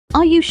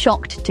Are you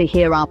shocked to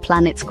hear our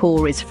planet's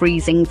core is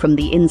freezing from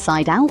the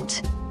inside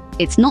out?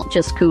 It's not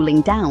just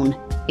cooling down,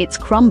 it's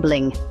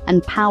crumbling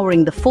and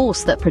powering the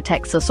force that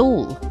protects us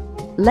all.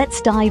 Let's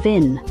dive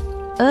in.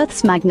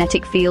 Earth's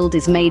magnetic field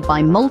is made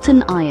by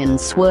molten iron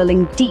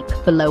swirling deep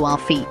below our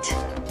feet.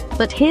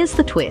 But here's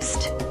the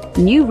twist.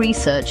 New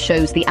research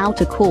shows the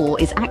outer core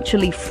is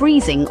actually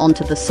freezing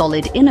onto the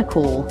solid inner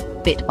core,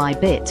 bit by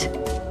bit.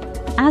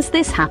 As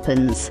this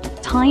happens,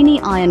 tiny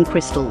iron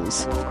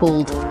crystals,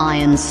 called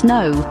iron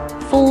snow,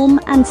 form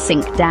and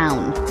sink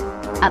down.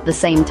 At the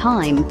same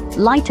time,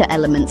 lighter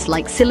elements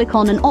like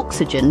silicon and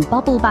oxygen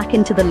bubble back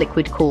into the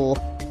liquid core,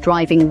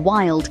 driving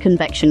wild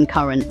convection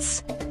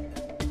currents.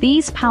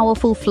 These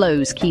powerful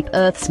flows keep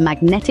Earth's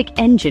magnetic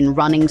engine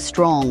running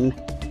strong.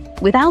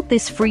 Without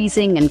this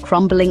freezing and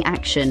crumbling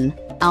action,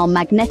 our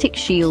magnetic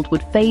shield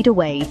would fade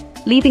away,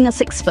 leaving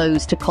us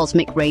exposed to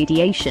cosmic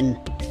radiation.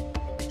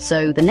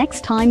 So the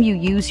next time you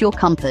use your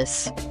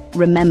compass,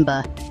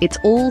 remember, it's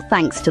all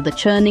thanks to the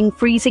churning,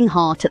 freezing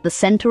heart at the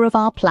center of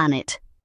our planet.